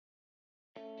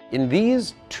In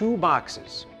these 2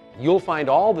 boxes, you'll find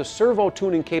all the servo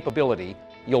tuning capability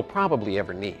you'll probably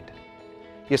ever need.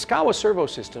 Yaskawa servo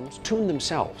systems tune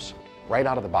themselves right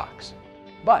out of the box.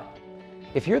 But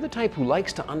if you're the type who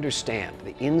likes to understand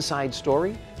the inside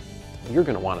story, you're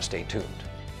going to want to stay tuned.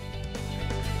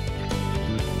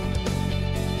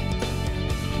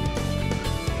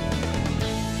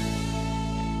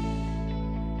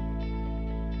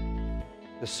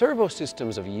 The servo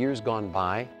systems of years gone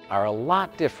by are a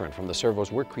lot different from the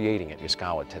servos we're creating at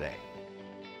Yaskawa today.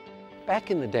 Back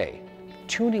in the day,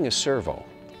 tuning a servo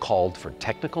called for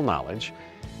technical knowledge,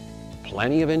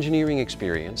 plenty of engineering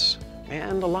experience,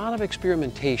 and a lot of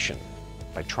experimentation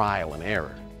by trial and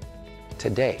error.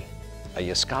 Today, a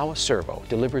Yaskawa servo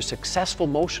delivers successful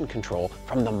motion control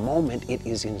from the moment it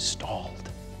is installed.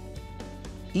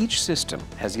 Each system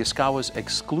has Yaskawa's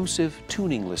exclusive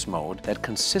tuningless mode that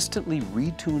consistently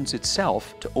retunes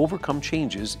itself to overcome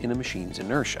changes in a machine's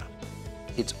inertia.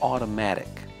 It's automatic.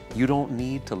 You don't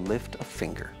need to lift a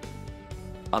finger.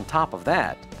 On top of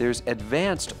that, there's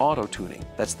advanced auto-tuning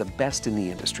that's the best in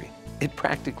the industry. It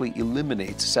practically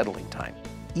eliminates settling time,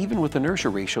 even with inertia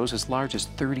ratios as large as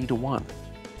 30:1.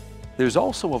 There's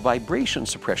also a vibration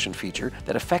suppression feature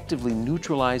that effectively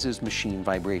neutralizes machine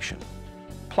vibration.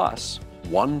 Plus,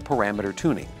 1-parameter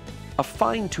tuning, a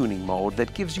fine-tuning mode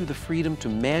that gives you the freedom to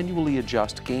manually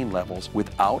adjust gain levels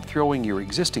without throwing your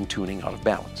existing tuning out of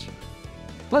balance.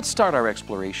 Let's start our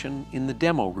exploration in the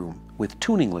demo room with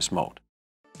tuningless mode.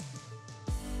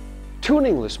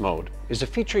 Tuningless mode is a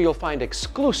feature you'll find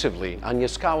exclusively on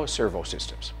Yaskawa servo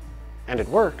systems, and it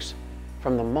works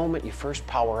from the moment you first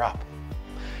power up.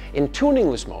 In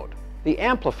tuningless mode, the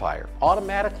amplifier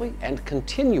automatically and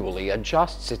continually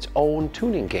adjusts its own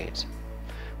tuning gains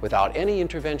without any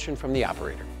intervention from the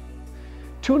operator.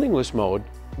 Tuningless mode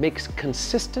makes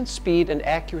consistent speed and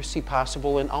accuracy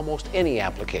possible in almost any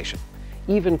application,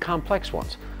 even complex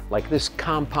ones like this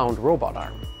compound robot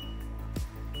arm.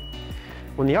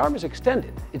 When the arm is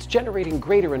extended, it's generating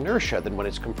greater inertia than when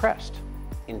it's compressed.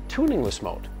 In tuningless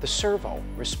mode, the servo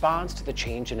responds to the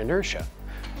change in inertia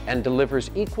and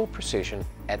delivers equal precision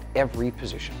at every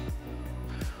position.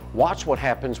 Watch what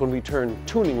happens when we turn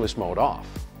tuningless mode off.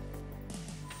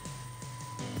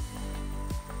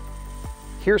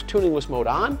 Here's tuningless mode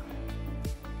on,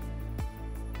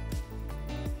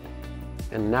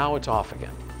 and now it's off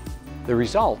again. The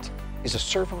result is a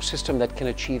servo system that can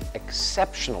achieve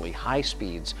exceptionally high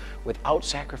speeds without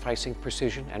sacrificing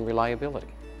precision and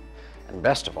reliability. And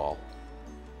best of all,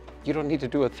 you don't need to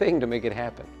do a thing to make it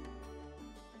happen.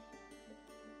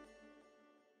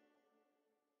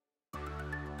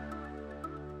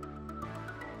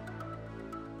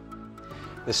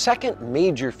 The second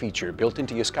major feature built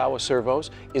into Yaskawa servos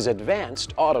is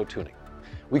advanced auto-tuning.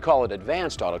 We call it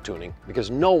advanced auto-tuning because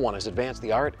no one has advanced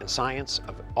the art and science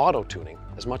of auto-tuning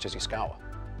as much as Yaskawa.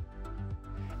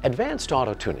 Advanced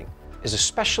auto-tuning is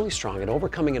especially strong at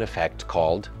overcoming an effect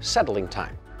called settling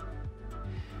time.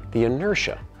 The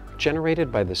inertia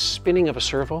generated by the spinning of a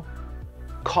servo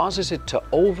causes it to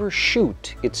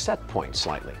overshoot its set point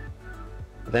slightly.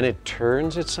 Then it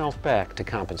turns itself back to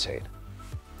compensate.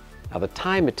 Now, the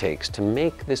time it takes to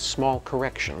make this small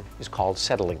correction is called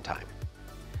settling time.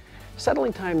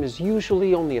 Settling time is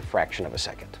usually only a fraction of a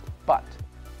second, but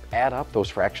add up those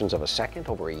fractions of a second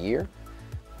over a year,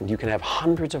 and you can have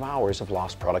hundreds of hours of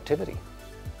lost productivity.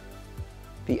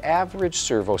 The average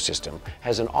servo system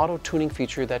has an auto-tuning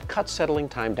feature that cuts settling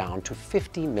time down to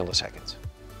 50 milliseconds.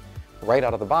 Right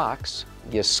out of the box,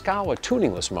 Yaskawa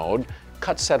tuningless mode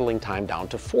cuts settling time down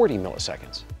to 40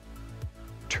 milliseconds.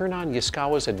 Turn on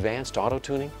Yaskawa's advanced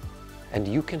auto-tuning, and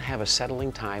you can have a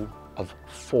settling time of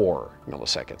 4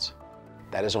 milliseconds.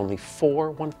 That is only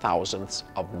 4 1,000ths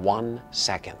of 1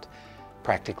 second,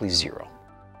 practically zero.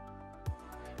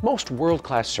 Most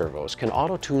world-class servos can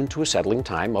auto-tune to a settling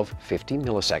time of 50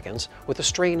 milliseconds with a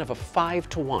strain of a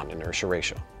 5:1 inertia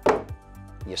ratio.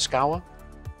 Yaskawa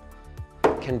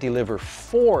can deliver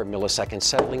 4 millisecond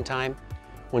settling time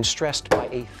when stressed by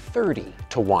a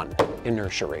 30:1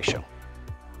 inertia ratio.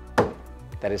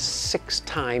 That is 6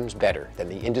 times better than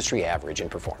the industry average in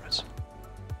performance.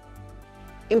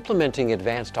 Implementing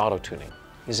advanced auto-tuning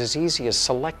is as easy as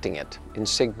selecting it in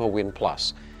Sigma Win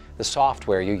Plus, the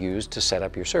software you use to set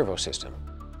up your servo system.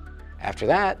 After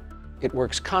that, it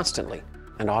works constantly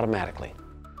and automatically.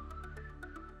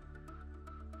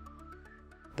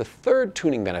 The third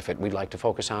tuning benefit we'd like to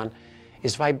focus on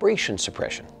is vibration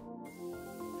suppression.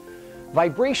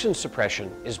 Vibration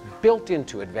suppression is built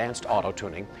into advanced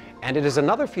auto-tuning, and it is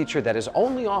another feature that is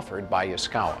only offered by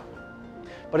Yaskawa.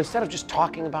 But instead of just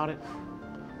talking about it,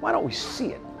 why don't we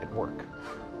see it at work?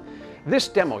 This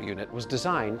demo unit was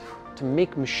designed to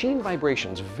make machine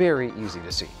vibrations very easy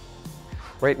to see.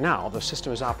 Right now, the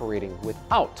system is operating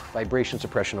without vibration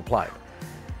suppression applied.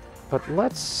 But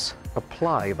let's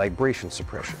apply vibration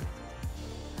suppression.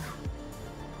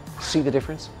 See the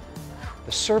difference?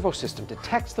 The servo system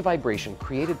detects the vibration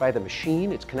created by the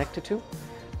machine it's connected to,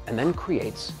 and then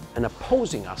creates an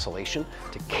opposing oscillation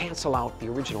to cancel out the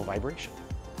original vibration.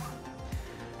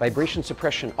 Vibration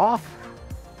suppression off,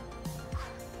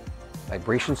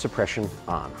 vibration suppression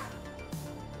on.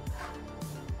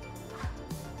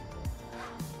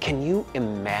 Can you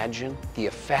imagine the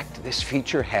effect this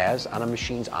feature has on a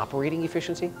machine's operating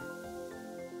efficiency?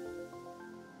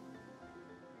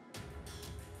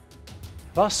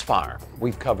 Thus far,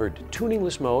 we've covered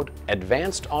tuningless mode,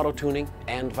 advanced auto-tuning,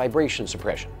 and vibration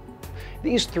suppression.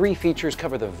 These three features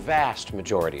cover the vast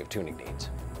majority of tuning needs.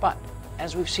 But,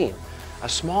 as we've seen, a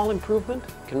small improvement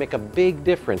can make a big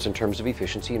difference in terms of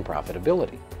efficiency and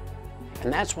profitability.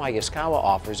 And that's why Yaskawa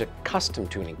offers a custom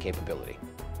tuning capability.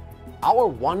 Our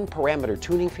one-parameter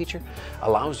tuning feature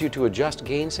allows you to adjust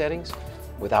gain settings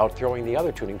without throwing the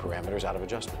other tuning parameters out of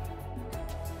adjustment.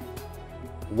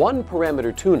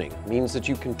 One-parameter tuning means that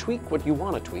you can tweak what you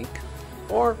want to tweak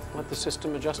or let the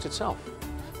system adjust itself.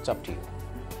 It's up to you.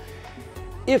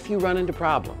 If you run into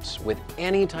problems with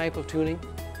any type of tuning,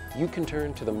 you can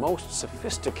turn to the most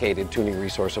sophisticated tuning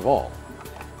resource of all,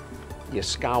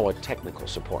 Yaskawa Technical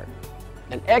Support.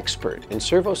 An expert in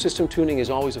servo system tuning is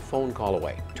always a phone call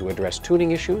away to address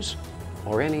tuning issues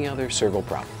or any other servo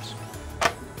problems.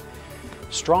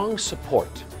 Strong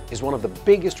support is one of the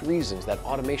biggest reasons that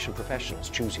automation professionals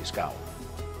choose Yaskawa.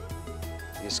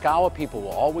 The Yaskawa people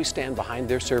will always stand behind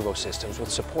their servo systems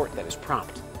with support that is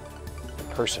prompt and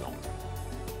personal.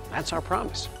 That's our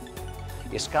promise.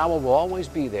 Yaskawa will always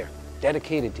be there,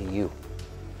 dedicated to you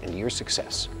and your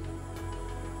success.